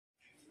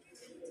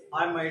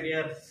Hi my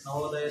dear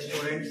Navodaya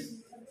students.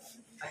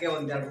 ಹಾಗೆ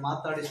ಒಂದೆರಡು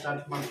ಮಾತಾಡಿ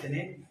ಸ್ಟಾರ್ಟ್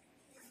ಮಾಡ್ತೀನಿ.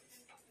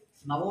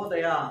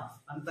 ನವೋದಯ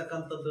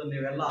ಅಂತಕ್ಕಂಥದ್ದು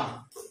ನೀವೆಲ್ಲ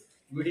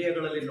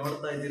ವಿಡಿಯೋಗಳಲ್ಲಿ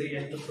ನೋಡ್ತಾ ಇದ್ದೀರಿ,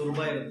 ಎಷ್ಟು ಸುಲಭ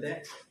ಇರುತ್ತೆ.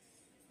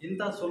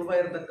 ಇಂಥ ಸುಲಭ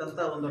ಇರತಕ್ಕಂಥ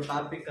ಒಂದು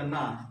ಟಾಪಿಕ್ ಅನ್ನ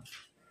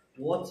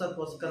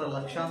ಓದ್ಸಕ್ಕೋಸ್ಕರ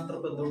ಲಕ್ಷಾಂತರ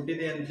ರೂಪಾಯಿ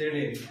ದುಡ್ಡಿದೆ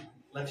ಅಂತೇಳಿ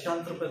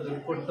ಲಕ್ಷಾಂತರ ರೂಪಾಯಿ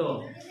ದುಡ್ಡು ಕೊಟ್ಟು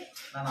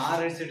ನಾನು ಆ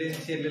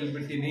ರೆಸಿಡೆನ್ಸಿಯಲ್ಲಿ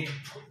ಬಿಟ್ಟಿನಿ,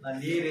 ನಾನು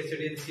ಈ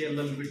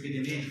ರೆಸಿಡೆನ್ಸಿಯಲ್ಲಿ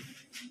ಬಿಟ್ಟಿದ್ದೀನಿ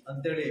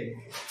ಅಂತೇಳಿ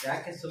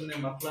ಯಾಕೆ ಸುಮ್ಮನೆ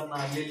ಮಕ್ಕಳನ್ನ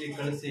ಅಲ್ಲಿ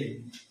ಕಳಿಸಿ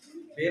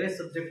ಬೇರೆ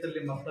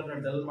ಸಬ್ಜೆಕ್ಟಲ್ಲಿ ಮಕ್ಕಳನ್ನ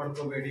ಡಲ್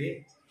ಮಾಡ್ಕೋಬೇಡಿ.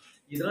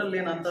 ಇದರಲ್ಲಿ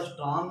ಏನಂತ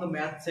ಸ್ಟ್ರಾಂಗ್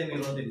ಮ್ಯಾಥ್ಸ್ ಏನು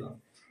ಇರೋದಿಲ್ಲ.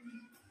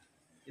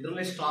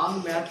 ಇದರಲ್ಲಿ ಸ್ಟ್ರಾಂಗ್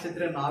ಮ್ಯಾಥ್ಸ್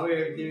ಇದ್ರೆ ನಾವೇ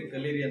ಹೇಳ್ತೀವಿ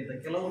ಕಲೀರಿ ಅಂತ.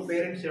 ಕೆಲವು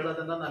ಪೇರೆಂಟ್ಸ್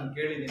ಹೇಳೋದನ್ನ ನಾನು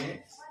ಕೇಳಿದ್ದೀನಿ.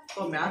 ಸೊ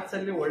ಮ್ಯಾಥ್ಸ್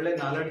ಅಲ್ಲಿ ಒಳ್ಳೆ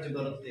ನಾಲೆಡ್ಜ್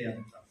ಬರುತ್ತೆ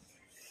ಅಂತ.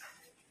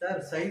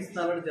 ಸರ್ ಸೈನ್ಸ್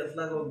ನಾಲೆಡ್ಜ್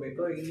ಎತ್ತಲಾಗಿ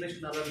ಹೋಗ್ಬೇಕು, ಇಂಗ್ಲಿಷ್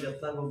ನಾಲೆಡ್ಜ್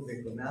ಎತ್ತಲಾಗಿ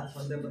ಹೋಗ್ಬೇಕು. ಮ್ಯಾಥ್ಸ್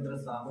ಒಂದೇ ಬಂದ್ರೆ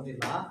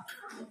ಸಾಗೋದಿಲ್ಲ.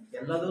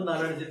 ಎಲ್ಲದೂ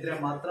ನಾಲೆಡ್ಜ್ ಇದ್ರೆ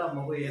ಮಾತ್ರ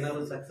ಮಗು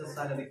ಏನಾದ್ರು ಸಕ್ಸಸ್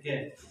ಆಗೋದಕ್ಕೆ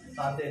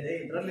ಸಾಧ್ಯ ಇದೆ.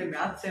 ಇದರಲ್ಲಿ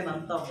ಮ್ಯಾಥ್ಸ್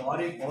ಏನಂತ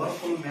ಭಾರಿ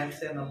ಪವರ್ಫುಲ್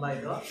ಮ್ಯಾಥ್ಸ್ ಏನಲ್ಲ,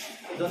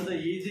 ಇದೊಂದು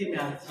ಈಸಿ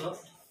ಮ್ಯಾಥ್ಸ್.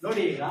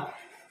 ನೋಡಿ ಈಗ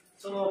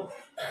ಸೊ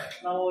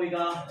ನಾವು ಈಗ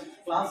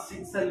ಕ್ಲಾಸ್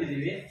 6 ಅಲ್ಲಿ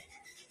ಇದೀವಿ.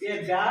 A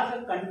bag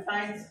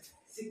contains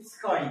 6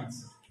 coins.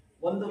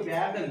 ಒಂದು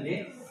ಬ್ಯಾಗ್ ಅಲ್ಲಿ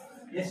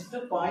ಎಷ್ಟು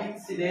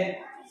ಕಾಯಿನ್ಸ್ ಇದೆ?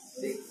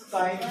 6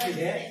 ಕಾಯಿನ್ಸ್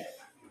ಇದೆ.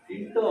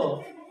 ಇಂಟು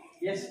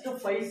ಎಷ್ಟು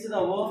ಪೈಸ್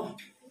ಇದಾವು?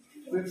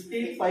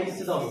 50 ಪೈಸ್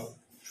ಇದಾವು.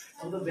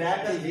 ಒಂದು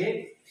ಬ್ಯಾಗ್ ಅಲ್ಲಿ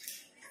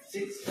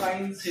 6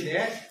 ಕಾಯಿನ್ಸ್ ಇದೆ.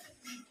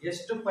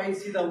 ಎಷ್ಟು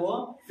ಪೈಸ್ ಇದಾವು?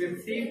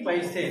 50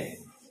 ಪೈಸೆ.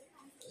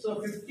 ಸೊ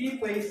 50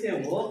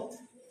 ಪೈಸೆವು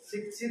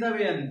 6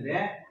 ಇದಾವೆ ಅಂದ್ರೆ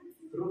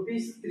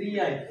 ₹3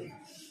 ಆಯ್ತು.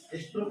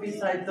 ಎಷ್ಟು ರೂಪೀಸ್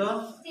ಆಯ್ತು?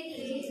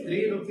 3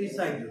 ರೂಪೀಸ್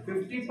ಆಯ್ತು.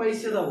 50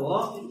 ಪೈಸೆದವು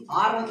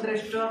 6 ಅಂದ್ರೆ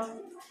ಎಷ್ಟು?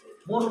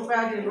 3 ರೂಪಾಯಿ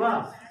ಆಗಿಲ್ವಾ?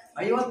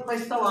 50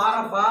 ಪೈಸದವು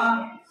 6ಪ್ಪ.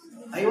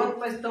 50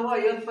 ಪೈಸದವು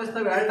 50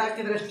 ಪೈಸದವು 2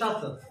 ಹಾಕಿದ್ರೆ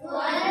ಎಷ್ಟಾಗ್ತದೆ?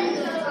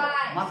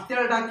 ಮತ್ತೆ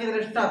 2 ಹಾಕಿದ್ರೆ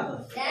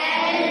ಎಷ್ಟಾಗ್ತದೆ?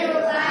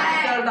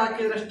 2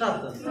 ಹಾಕಿದ್ರೆ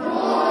ಎಷ್ಟಾಗ್ತದೆ?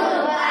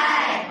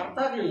 ಅರ್ಥ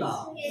ಆಗ್ಲಿಲ್ಲ?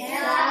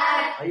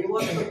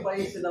 50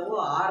 ಪೈಸದವು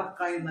 6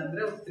 ಕಾಯಿನ್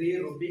ಅಂದ್ರೆ 3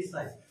 ರೂಪೀಸ್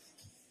ಆಯ್ತು.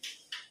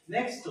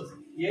 ನೆಕ್ಸ್ಟ್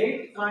 8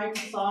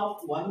 ಕಾಯಿನ್ಸ್ ಆಫ್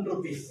 1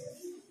 ರೂಪೀಸ್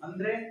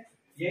ಅಂದ್ರೆ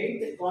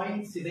 8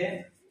 ಕಾಯಿನ್ಸ್ ಇದೆ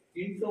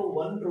ಇಂಟು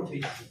 1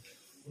 ರೂಪೀಸ್.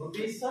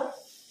 ರೂಪೀಸ್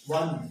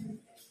 1.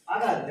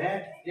 ಹಾಗಾದ್ರೆ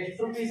ಎಷ್ಟು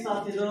ರೂಪೀಸ್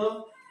ಆಗ್ತಿದ್ದು?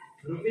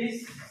 ₹8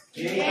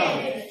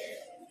 ಆಗುತ್ತೆ.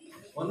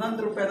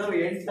 ಒಂದೊಂದು ರೂಪಾಯಿದವು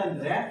 8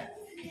 ಅಂದ್ರೆ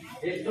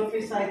ಎಷ್ಟು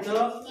ರೂಪೀಸ್ ಆಯ್ತು?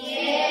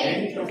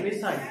 8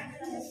 ರೂಪೀಸ್ ಆಯ್ತು.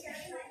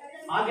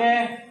 ಹಾಗೆ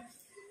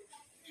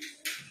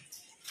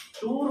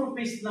 2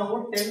 ರೂಪೀಸ್ ನಾವು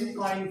 10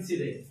 ಕಾಯಿನ್ಸ್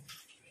ಇದೆ.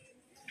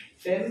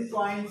 10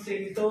 coins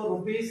into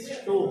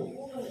 ₹2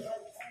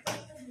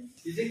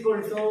 is equal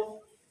to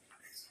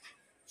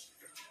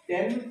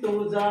 10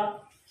 2s are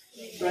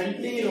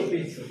 20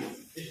 rupees.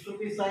 ಎಷ್ಟು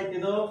ರೂಪೀಸ್ ಆಯ್ತು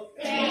ಇದು?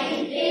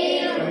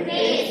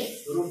 20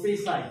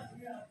 ರೂಪೀಸ್ ಆಯ್ತು.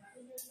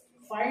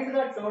 Find the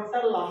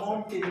total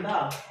amount in the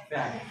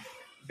bag.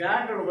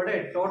 Bag ಒಳಗಡೆ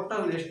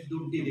ಟೋಟಲ್ ಎಷ್ಟು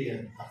ದುಡ್ಡಿದೆ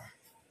ಅಂತ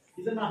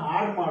ಇದನ್ನ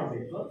ಆಡ್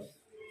ಮಾಡಬೇಕು.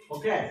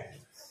 ಓಕೆ,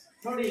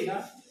 ನೋಡಿ ಈಗ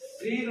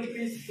 3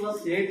 ರೂಪೀಸ್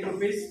ಪ್ಲಸ್ 8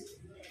 ರೂಪೀಸ್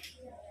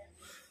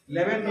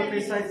 11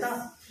 ರೂಪೀಸ್ ಆಯ್ತಾ?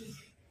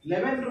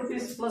 11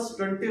 ರೂಪೀಸ್ ಪ್ಲಸ್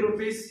 20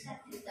 ರೂಪೀಸ್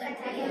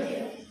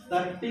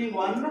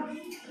 31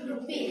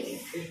 ರೂಪೀಸ್.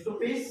 ಎಷ್ಟು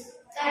rupees?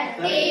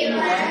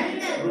 31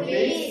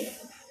 rupees.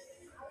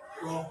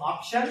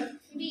 Option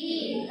B.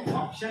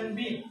 Option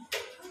B.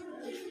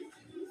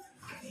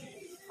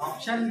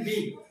 Option B.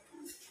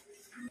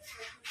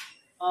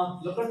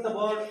 Look at the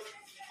board.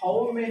 How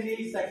many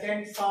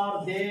seconds are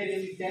there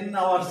in 10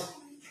 hours?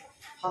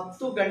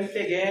 10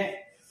 ಗಂಟೆಗೆ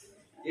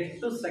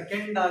ಎಷ್ಟು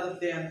ಸೆಕೆಂಡ್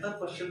ಆಗುತ್ತೆ ಅಂತ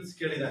ಕ್ವಶನ್ಸ್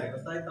ಕೇಳಿದ್ದಾರೆ.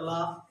 ಗೊತ್ತಾಯ್ತಲ್ಲ?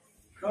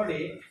 ನೋಡಿ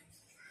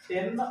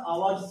 10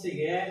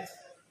 ಅವರ್ಸ್ಗೆ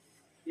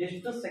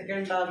ಎಷ್ಟು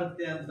ಸೆಕೆಂಡ್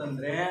ಆಗುತ್ತೆ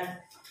ಅಂತಂದ್ರೆ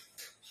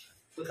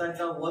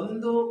ಗೊತ್ತಾಯ್ತಾ?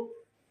 1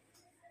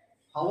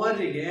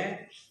 ಅವರಿಗೆ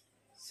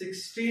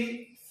 60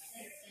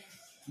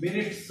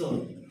 ಮಿನಿಟ್ಸ್.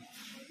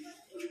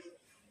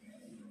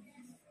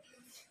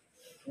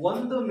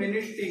 1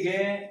 ಮಿನಿಟ್ಗೆ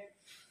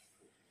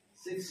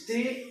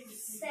 60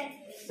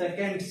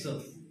 ಸೆಕೆಂಡ್ಸ್.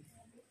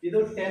 ಇದು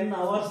 10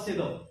 ಅವರ್ಸ್.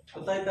 ಇದು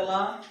ಗೊತ್ತಾಯ್ತಲ್ಲ?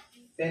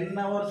 10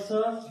 ಅವರ್ಸ್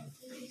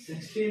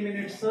 60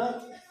 ಮಿನಿಟ್ಸ್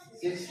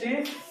 60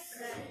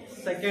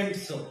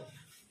 ಸೆಕೆಂಡ್ಸ್.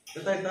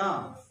 ಗೊತ್ತಾಯ್ತಾ?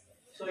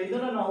 ಸೊ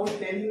ಇದನ್ನ ನಾವು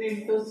 10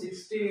 into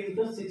 60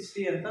 into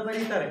 60 ಅಂತ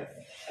ಬರೀತಾರೆ.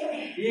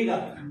 ಈಗ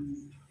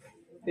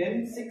 10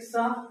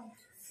 6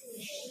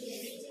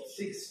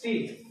 60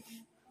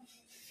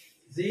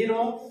 0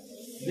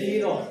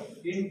 0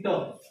 into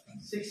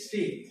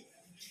 60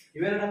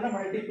 ಇವೆರಡನ್ನ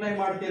ಮಲ್ಟಿಪ್ಲೈ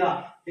ಮಾಡ್ತೀರಾ.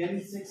 10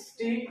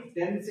 6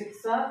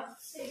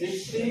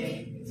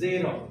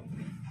 0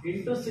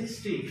 into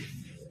 60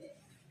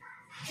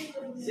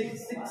 6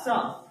 6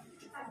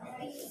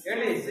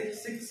 ಹೇಳಿ 6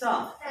 6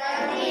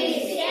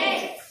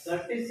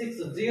 36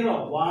 0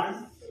 1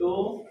 2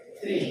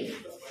 3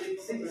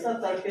 6 6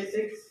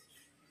 36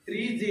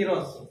 3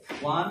 zeros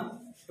 1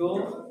 2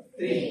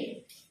 3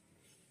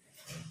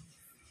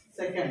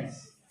 seconds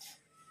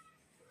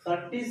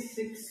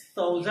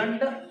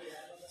 36,000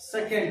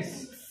 seconds.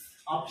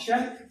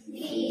 Option D.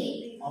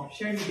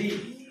 Option D.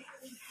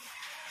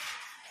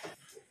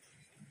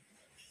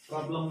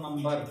 Problem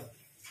number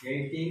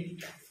 18.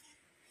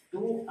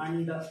 2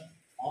 and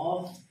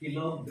of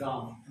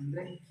kilogram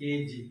ಅಂದ್ರೆ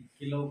ಕೆಜಿ,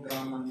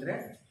 ಕಿಲೋಗ್ರಾಮ್ ಅಂದ್ರೆ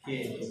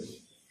ಕೆಜಿ,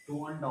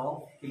 2.5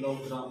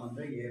 ಕಿಲೋಗ್ರಾಮ್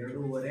ಅಂದ್ರೆ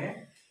 2.5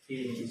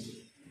 ಕೆಜಿ.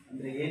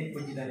 ಅಂದ್ರೆ ಏನ್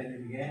ಕೊಟ್ಟಿದ್ದಾರೆ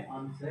ನಿಮಗೆ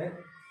answer?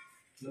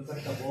 Look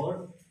at the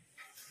board.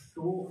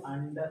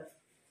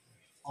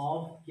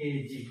 2.5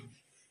 kg,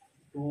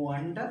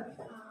 2.5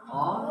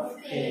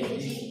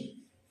 kg.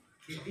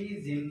 It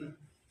is in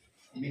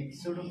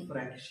mixed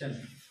fraction.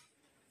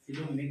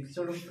 ಇದು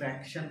ಮಿಕ್ಸ್ಡ್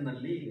ಫ್ರಾಕ್ಷನ್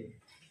ನಲ್ಲಿ ಇದೆ.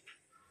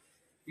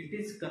 It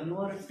is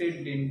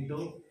converted into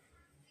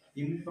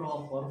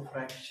improper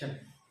fraction.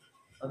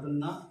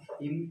 ಅದನ್ನ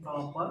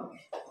ಇಂಪ್ರಾಪರ್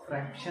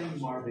ಫ್ರಾಕ್ಷನ್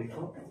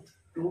ಮಾಡಬೇಕು.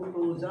 2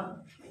 2s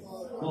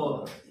 4,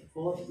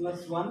 4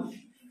 plus 1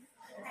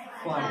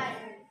 5,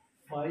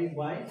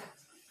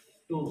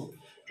 5/2,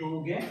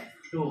 2ಗೆ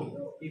 2.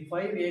 ಈ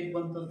 5 ಹೇಗೆ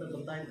ಬಂತು ಅಂತ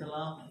ಗೊತ್ತಾಯ್ತಲ್ಲ?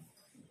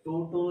 2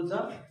 2s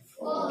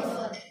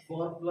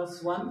 4 plus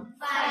 1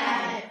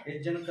 5.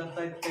 ಎಷ್ಟು ಜನಕ್ಕೆ ಅರ್ಥ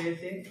ಆಯ್ತು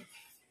ಹೇಳ್ತಿ?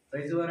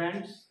 Raise your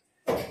hands.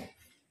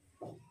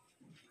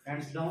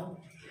 Hands down.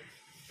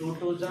 2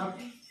 2s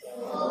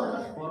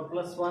 4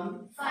 plus 1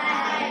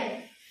 5.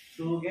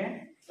 2 ಗೆ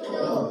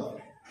 2.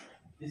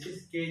 This is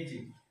kg.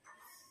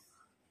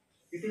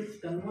 It is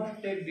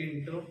converted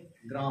into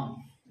gram.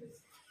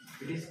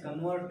 It is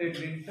converted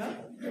into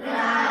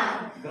gram.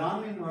 Gram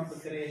ಏನು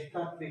ಮಾಡ್ಬೇಕಾದ್ರೆ ಎಷ್ಟು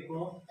ಹಾಕಬೇಕು?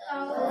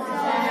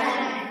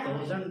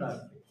 1000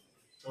 ಹಾಕಬೇಕು.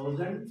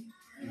 1000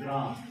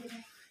 ಗ್ರಾಮ್.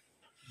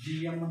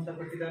 GM ಅಂತ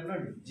ಕೊಟ್ಟಿದ್ದಾರೆ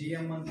ನೋಡಿ.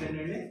 GM ಅಂತ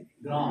ಹೇಳಿ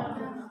ಗ್ರಾಮ್.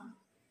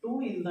 2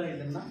 ಇಂದ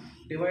ಇದನ್ನ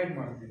ಡಿವೈಡ್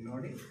ಮಾಡ್ತೀನಿ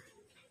ನೋಡಿ.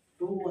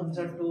 2 1s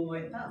 2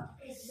 ಆಯ್ತಾ?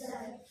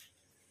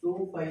 2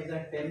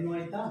 5s 10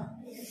 ಆಯ್ತಾ?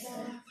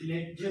 ಇಲ್ಲಿ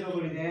ಎಷ್ಟು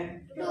ಜೀರೋಗಳಿದೆ?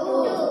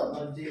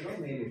 0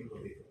 ಮೇಲೆ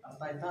ಇಟ್ಕೋಬೇಕು.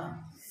 ಅರ್ಥ ಆಯ್ತಾ?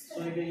 ಸೊ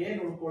ಈಗ ಏನು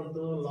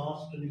ಉಳ್ಕೊಳ್ತು?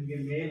 ಲಾಸ್ಟ್ ನಿಮಗೆ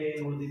ಮೇಲೆ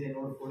ಏನು ಉಳಿದಿದೆ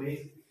ನೋಡ್ಕೊಳ್ಳಿ.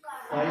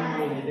 5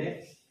 ಉಳಿದಿದೆ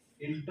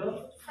ಇಂಟು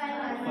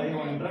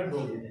 500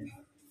 ಉಳಿದಿದೆ.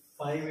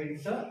 5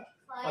 ಇಂಟು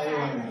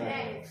 500,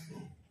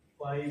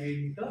 5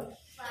 ಇಂಟು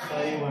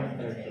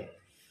 500.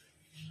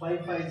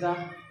 5 5s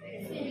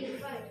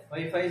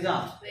 5 5s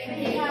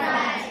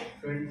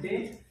 25.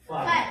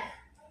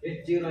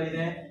 ಎಷ್ಟು ಜೀರೋ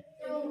ಇದೆ?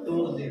 2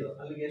 0.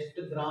 ಅಲ್ಲಿಗೆ ಎಷ್ಟು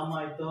ಗ್ರಾಮ್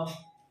ಆಯ್ತು?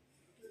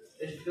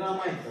 ಎಷ್ಟು ಗ್ರಾಮ್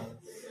ಆಯ್ತು?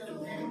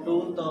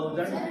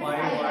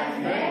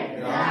 2500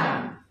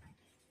 ಗ್ರಾಮ್.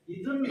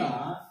 ಇದನ್ನ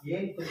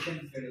ಏನ್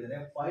ಕ್ವಶನ್ ಕೇಳಿದ್ರೆ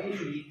 5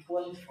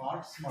 ಈಕ್ವಲ್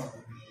ಪಾರ್ಟ್ಸ್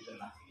ಮಾಡಬೇಕು.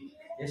 ಇದನ್ನ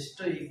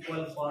ಎಷ್ಟು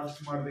ಈಕ್ವಲ್ ಪಾರ್ಟ್ಸ್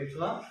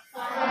ಮಾಡಬೇಕು?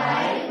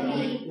 5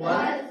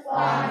 ಈಕ್ವಲ್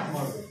ಪಾರ್ಟ್ಸ್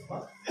ಮಾಡಬೇಕು.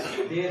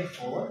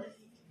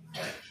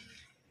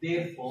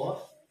 therefore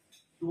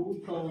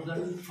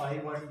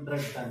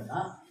 2500 ಅನ್ನ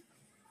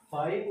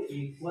 5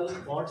 ಈಕ್ವಲ್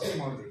ಪಾರ್ಟ್ಸ್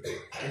ಮಾಡಬೇಕು.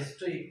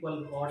 ಎಷ್ಟು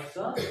equal parts?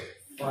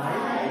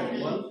 5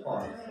 equal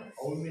parts.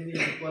 How many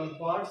equal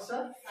parts?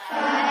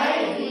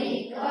 5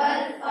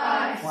 equal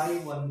parts. 5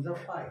 1s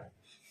 5,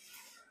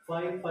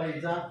 5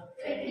 5s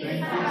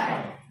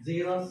 25,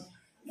 zeros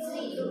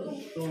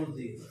 2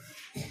 0.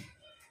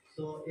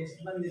 So ಎಷ್ಟು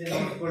ಬಂದಿದೆ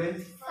ನೋಡ್ಕೊಳ್ಳಿ.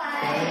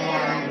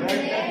 500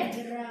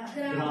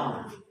 gram.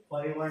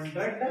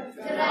 500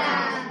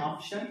 gram.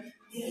 Option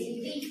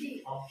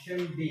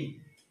D.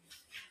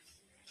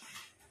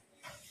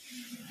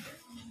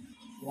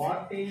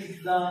 What is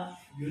the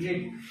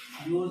unit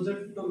used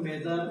to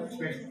measure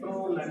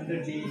petrol and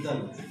diesel?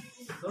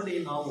 ನೋಡಿ,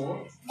 ನಾವು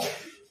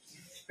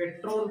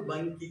petrol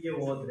ಬಂಕಿಗೆ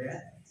ಹೋದ್ರೆ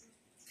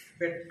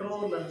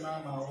petrol ಅನ್ನ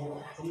ನಾವು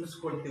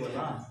ತುಂಬಿಸ್ಕೊಳ್ತೀವಲ್ಲ,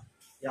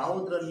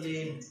 ಯಾವುದ್ರಲ್ಲಿ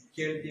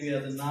ಕೇಳ್ತೀವಿ?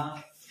 ಅದನ್ನ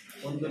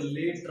 1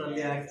 ಲೀಟರ್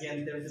ಅಲ್ಲಿ ಹಾಕಿ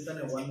ಅಂತ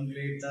ಹೇಳ್ತಿರ್ತಾನೆ. 1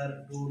 ಲೀಟರ್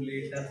 2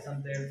 ಲೀಟರ್ಸ್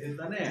ಅಂತ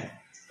ಹೇಳ್ತಿರ್ತಾನೆ.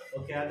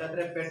 ಓಕೆ,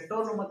 ಹಾಗಾದ್ರೆ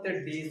ಪೆಟ್ರೋಲ್ ಮತ್ತೆ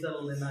ಡೀಸೆಲ್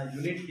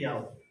ಯೂನಿಟ್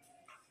ಯಾವುದು?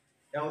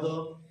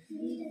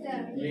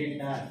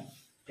 ಲೀಟರ್.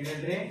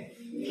 ಹೇಳಿದ್ರಿ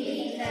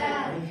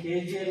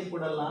ಕೆಜಿಯಲ್ಲಿ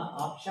ಕೊಡಲ್ಲ.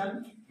 Option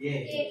A.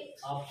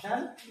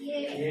 Option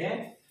A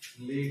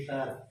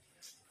litre.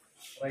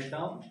 Write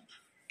down.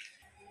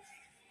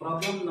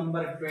 Problem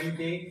number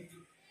 20.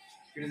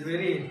 It is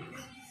very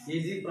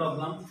easy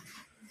problem.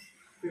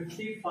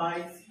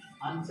 55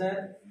 answer.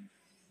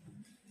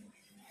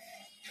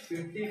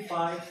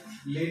 55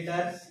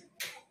 liters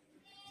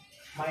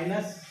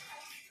minus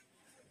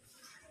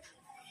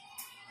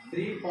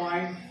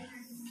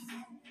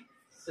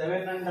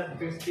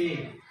 3.750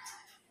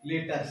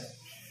 liters.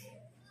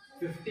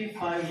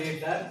 55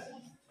 liters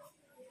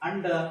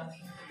and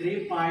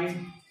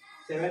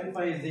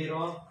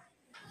 3.750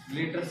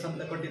 litres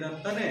ಅಂತ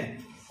ಕೊಟ್ಟಿದಂತಾನೆ.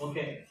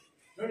 ಓಕೆ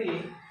ನೋಡಿ,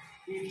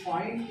 ಈ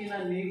ಪಾಯಿಂಟಿನ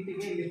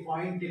ನೀಟಿಗೆ ಇಲ್ಲಿ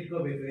ಪಾಯಿಂಟ್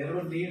ಇಟ್ಕೋಬೇಕು.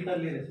 ಎರಡು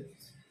ನೀಟಲ್ಲಿ ಇರುತ್ತೆ,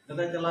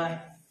 ಗೊತ್ತಾಯ್ತಲ್ಲ?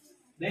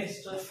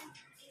 ನೆಕ್ಸ್ಟ್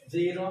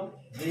 0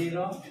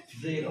 0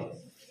 0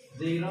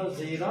 0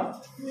 0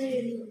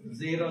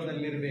 0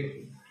 ದಲ್ಲಿರಬೇಕು.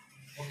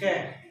 ಓಕೆ,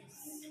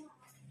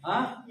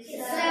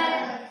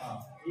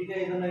 ಈಗ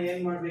ಇದನ್ನ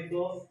ಏನ್ ಮಾಡ್ಬೇಕು?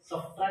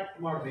 ಸಬ್ಟ್ರಾಕ್ಟ್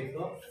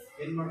ಮಾಡಬೇಕು.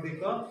 ಏನ್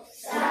ಮಾಡ್ಬೇಕು?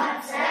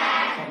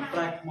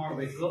 ಸಬ್ಟ್ರಾಕ್ಟ್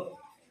ಮಾಡಬೇಕು.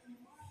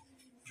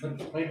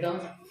 Write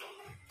down.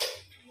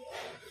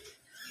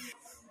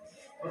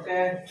 Okay,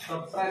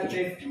 subtract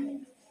it.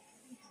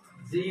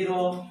 0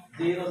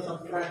 0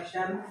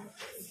 subtraction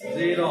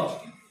 0.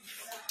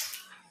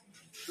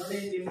 ನೋಡಿ,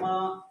 ನಿಮ್ಮ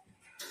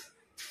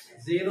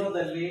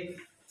 0ದಲ್ಲಿ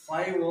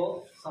 5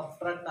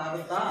 ಸಬ್ಟ್ರಾಕ್ಟ್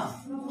ಆಗುತ್ತಾ?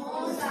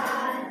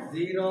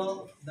 0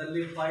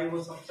 ದಲ್ಲಿ 5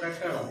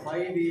 subtracted.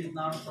 5 is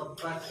not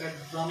subtracted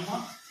from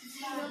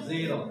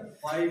 0.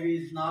 5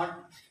 is not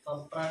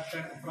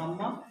subtracted from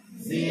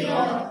 0.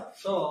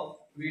 So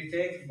we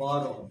take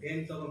borrow.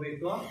 ಏನ್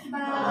ತಗೋಬೇಕು?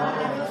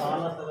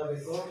 ಸಾಲ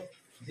ತಗೋಬೇಕು.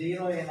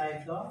 0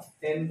 ಏನಾಯ್ತು?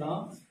 10.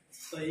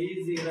 ಸೊ ಈ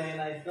 0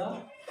 ಏನಾಯ್ತು?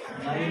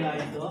 9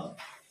 ಆಯ್ತು.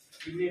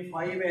 ಇಲ್ಲಿ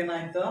 5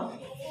 ಏನಾಯ್ತು?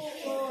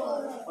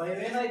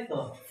 5 ಏನಾಯ್ತು?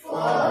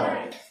 4.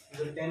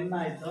 ಇದು 10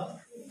 ಆಯ್ತು,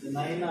 ಇದು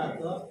 9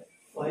 ಆಯ್ತು,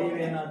 5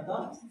 ಏನಾಯ್ತು?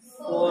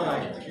 4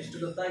 ಆಯ್ತು. ಇಷ್ಟು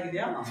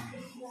ಗೊತ್ತಾಗಿದೆಯಾ?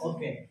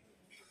 ಓಕೆ.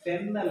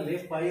 10 ನಲ್ಲಿ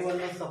 5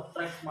 ಅನ್ನು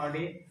ಸಬ್ಟ್ರಾಕ್ಟ್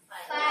ಮಾಡಿ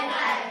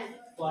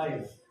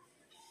 5.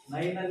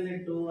 9 ಅಲ್ಲಿ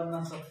 2 ಅನ್ನು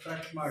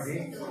ಸಬ್ಟ್ರಾಕ್ಟ್ ಮಾಡಿ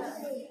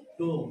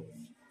 2.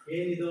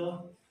 ಏನಿದು?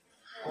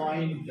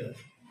 ಪಾಯಿಂಟ್.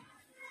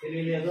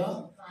 ಏನಿದೆ ಅದು?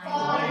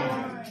 ಪಾಯಿಂಟ್.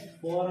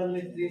 4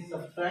 ಅಲ್ಲಿ 3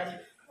 subtract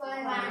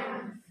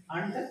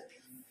and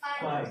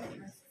 5.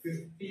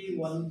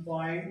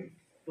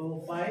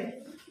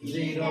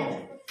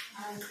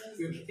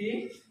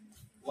 51.250.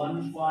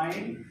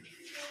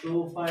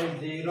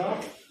 51.250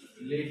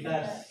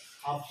 liters.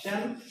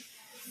 Option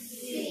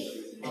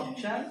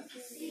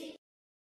C.